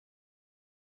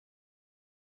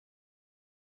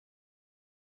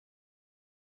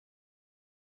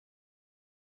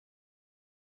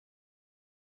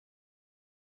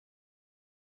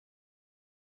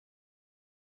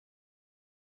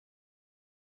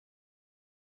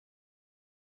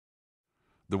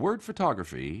The word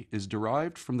photography is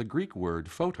derived from the Greek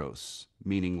word photos,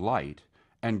 meaning light,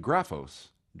 and graphos,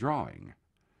 drawing.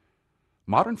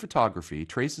 Modern photography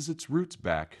traces its roots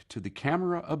back to the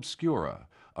camera obscura,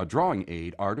 a drawing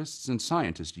aid artists and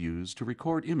scientists used to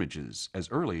record images as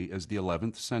early as the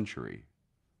 11th century.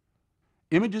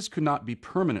 Images could not be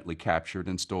permanently captured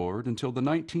and stored until the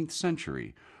 19th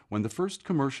century, when the first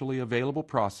commercially available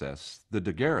process, the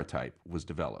daguerreotype, was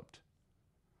developed.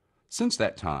 Since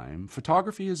that time,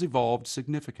 photography has evolved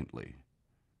significantly.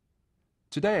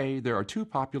 Today, there are two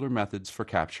popular methods for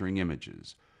capturing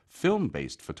images: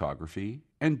 film-based photography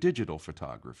and digital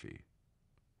photography.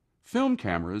 Film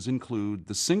cameras include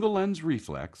the single-lens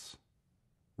reflex,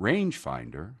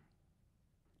 rangefinder,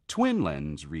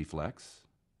 twin-lens reflex,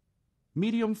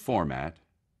 medium format,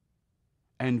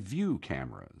 and view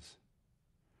cameras.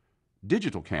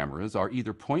 Digital cameras are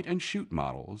either point-and-shoot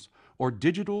models or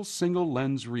digital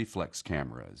single-lens reflex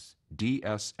cameras,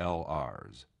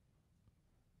 DSLRs.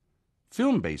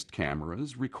 Film-based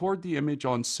cameras record the image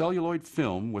on celluloid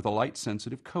film with a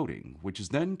light-sensitive coating, which is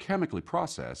then chemically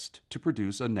processed to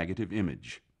produce a negative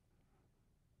image.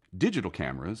 Digital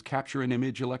cameras capture an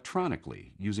image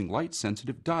electronically using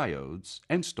light-sensitive diodes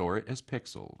and store it as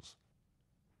pixels.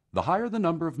 The higher the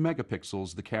number of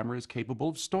megapixels the camera is capable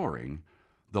of storing,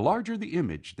 the larger the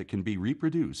image that can be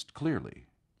reproduced clearly.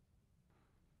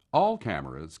 All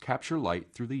cameras capture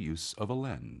light through the use of a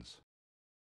lens.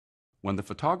 When the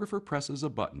photographer presses a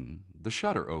button, the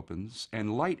shutter opens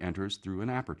and light enters through an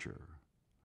aperture.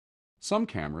 Some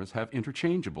cameras have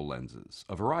interchangeable lenses,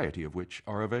 a variety of which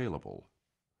are available.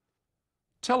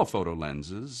 Telephoto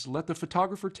lenses let the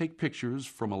photographer take pictures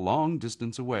from a long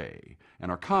distance away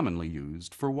and are commonly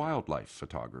used for wildlife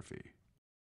photography.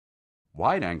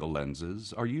 Wide-angle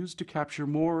lenses are used to capture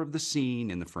more of the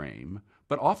scene in the frame,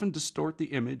 but often distort the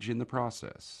image in the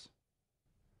process.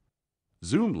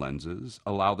 Zoom lenses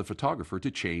allow the photographer to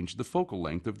change the focal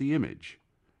length of the image,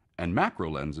 and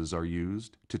macro lenses are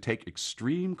used to take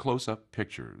extreme close-up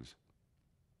pictures.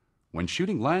 When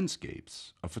shooting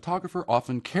landscapes, a photographer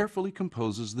often carefully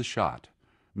composes the shot,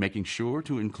 making sure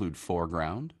to include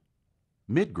foreground,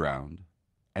 midground,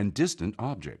 and distant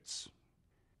objects.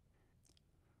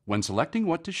 When selecting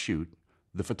what to shoot,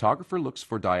 the photographer looks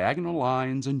for diagonal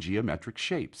lines and geometric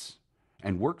shapes,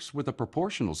 and works with a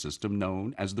proportional system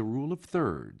known as the rule of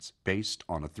thirds, based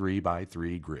on a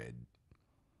 3x3 grid.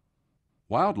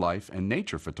 Wildlife and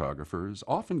nature photographers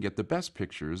often get the best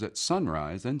pictures at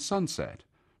sunrise and sunset,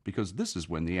 because this is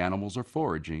when the animals are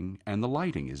foraging and the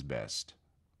lighting is best.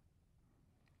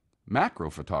 Macro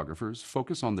photographers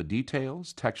focus on the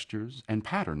details, textures, and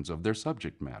patterns of their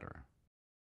subject matter.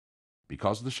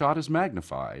 Because the shot is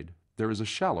magnified, there is a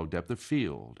shallow depth of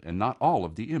field, and not all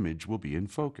of the image will be in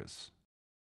focus.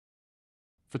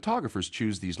 Photographers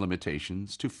choose these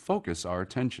limitations to focus our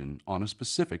attention on a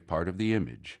specific part of the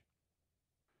image.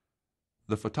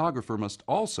 The photographer must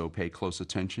also pay close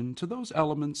attention to those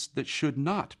elements that should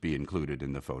not be included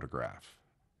in the photograph.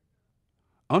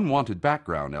 Unwanted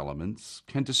background elements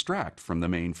can distract from the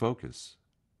main focus.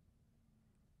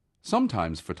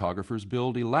 Sometimes photographers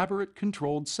build elaborate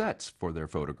controlled sets for their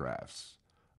photographs.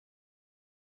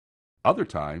 Other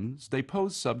times, they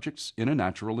pose subjects in a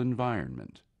natural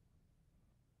environment.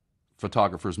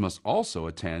 Photographers must also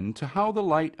attend to how the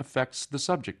light affects the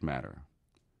subject matter.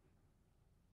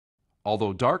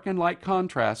 Although dark and light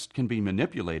contrast can be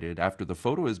manipulated after the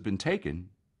photo has been taken,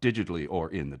 digitally or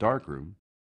in the darkroom,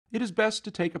 it is best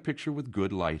to take a picture with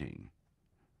good lighting.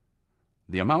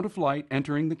 The amount of light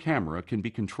entering the camera can be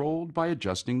controlled by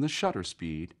adjusting the shutter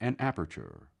speed and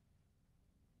aperture.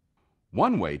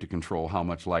 One way to control how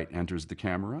much light enters the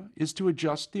camera is to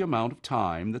adjust the amount of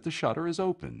time that the shutter is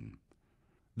open.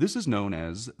 This is known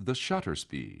as the shutter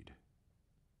speed.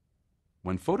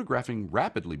 When photographing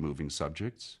rapidly moving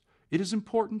subjects, it is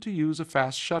important to use a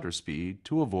fast shutter speed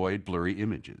to avoid blurry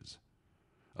images.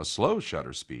 A slow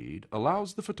shutter speed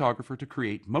allows the photographer to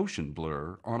create motion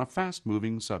blur on a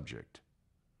fast-moving subject.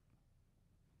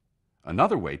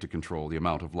 Another way to control the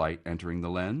amount of light entering the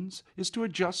lens is to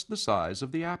adjust the size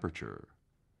of the aperture.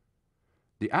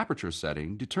 The aperture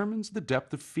setting determines the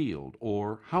depth of field,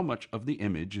 or how much of the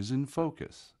image is in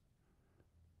focus.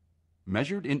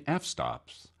 Measured in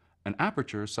f-stops, an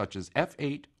aperture such as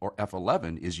f8 or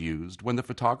f11 is used when the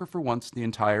photographer wants the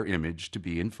entire image to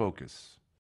be in focus.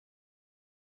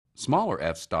 Smaller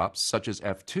f-stops such as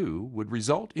f2 would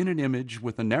result in an image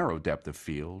with a narrow depth of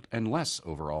field and less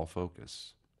overall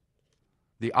focus.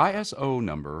 The ISO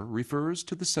number refers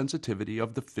to the sensitivity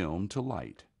of the film to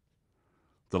light.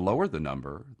 The lower the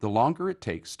number, the longer it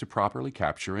takes to properly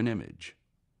capture an image.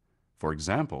 For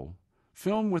example,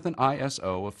 film with an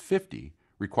ISO of 50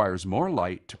 requires more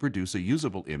light to produce a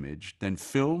usable image than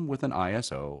film with an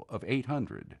ISO of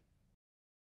 800.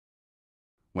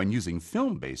 When using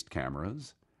film-based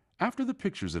cameras, after the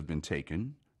pictures have been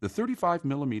taken, the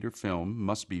 35mm film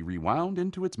must be rewound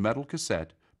into its metal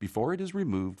cassette before it is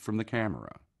removed from the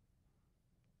camera.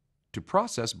 To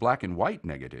process black and white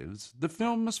negatives, the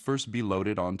film must first be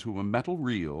loaded onto a metal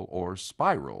reel or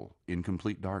spiral in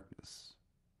complete darkness.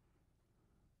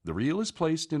 The reel is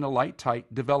placed in a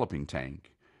light-tight developing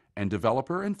tank, and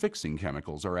developer and fixing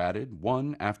chemicals are added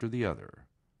one after the other.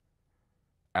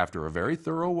 After a very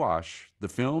thorough wash, the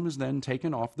film is then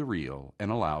taken off the reel and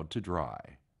allowed to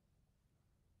dry.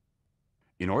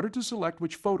 In order to select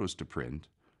which photos to print,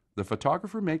 the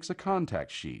photographer makes a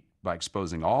contact sheet by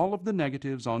exposing all of the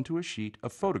negatives onto a sheet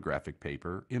of photographic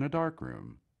paper in a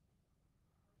darkroom.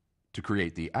 To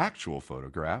create the actual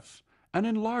photograph, an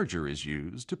enlarger is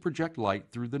used to project light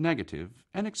through the negative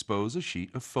and expose a sheet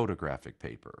of photographic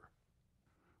paper.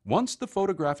 Once the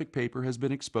photographic paper has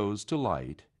been exposed to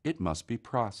light, it must be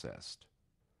processed.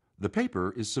 The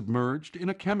paper is submerged in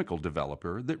a chemical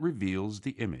developer that reveals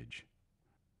the image.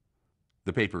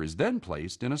 The paper is then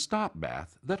placed in a stop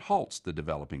bath that halts the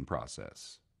developing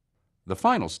process. The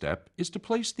final step is to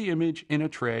place the image in a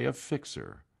tray of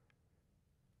fixer.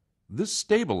 This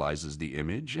stabilizes the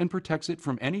image and protects it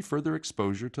from any further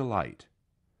exposure to light.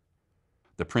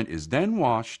 The print is then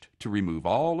washed to remove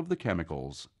all of the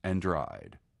chemicals and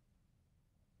dried.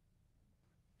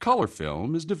 Color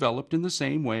film is developed in the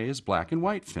same way as black and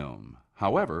white film.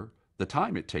 However, the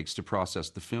time it takes to process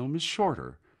the film is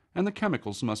shorter, and the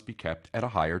chemicals must be kept at a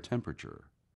higher temperature.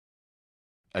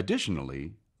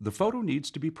 Additionally, the photo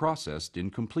needs to be processed in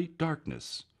complete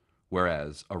darkness,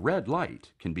 whereas a red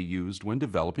light can be used when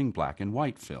developing black and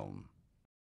white film.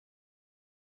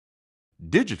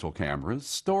 Digital cameras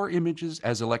store images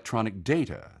as electronic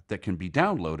data that can be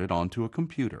downloaded onto a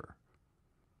computer.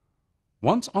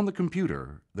 Once on the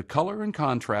computer, the color and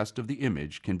contrast of the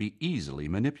image can be easily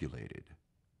manipulated.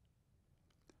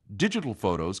 Digital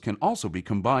photos can also be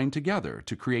combined together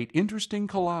to create interesting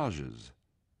collages.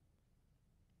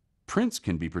 Prints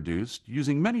can be produced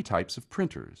using many types of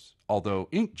printers, although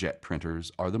inkjet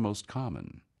printers are the most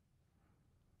common.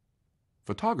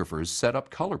 Photographers set up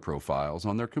color profiles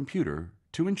on their computer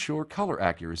to ensure color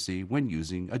accuracy when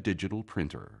using a digital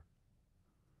printer.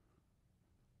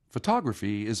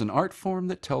 Photography is an art form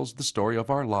that tells the story of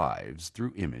our lives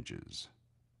through images.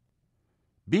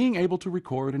 Being able to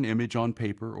record an image on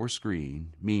paper or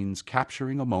screen means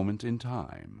capturing a moment in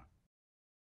time.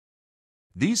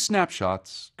 These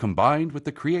snapshots, combined with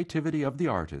the creativity of the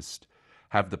artist,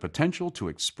 have the potential to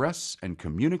express and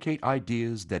communicate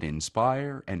ideas that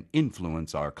inspire and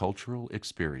influence our cultural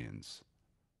experience.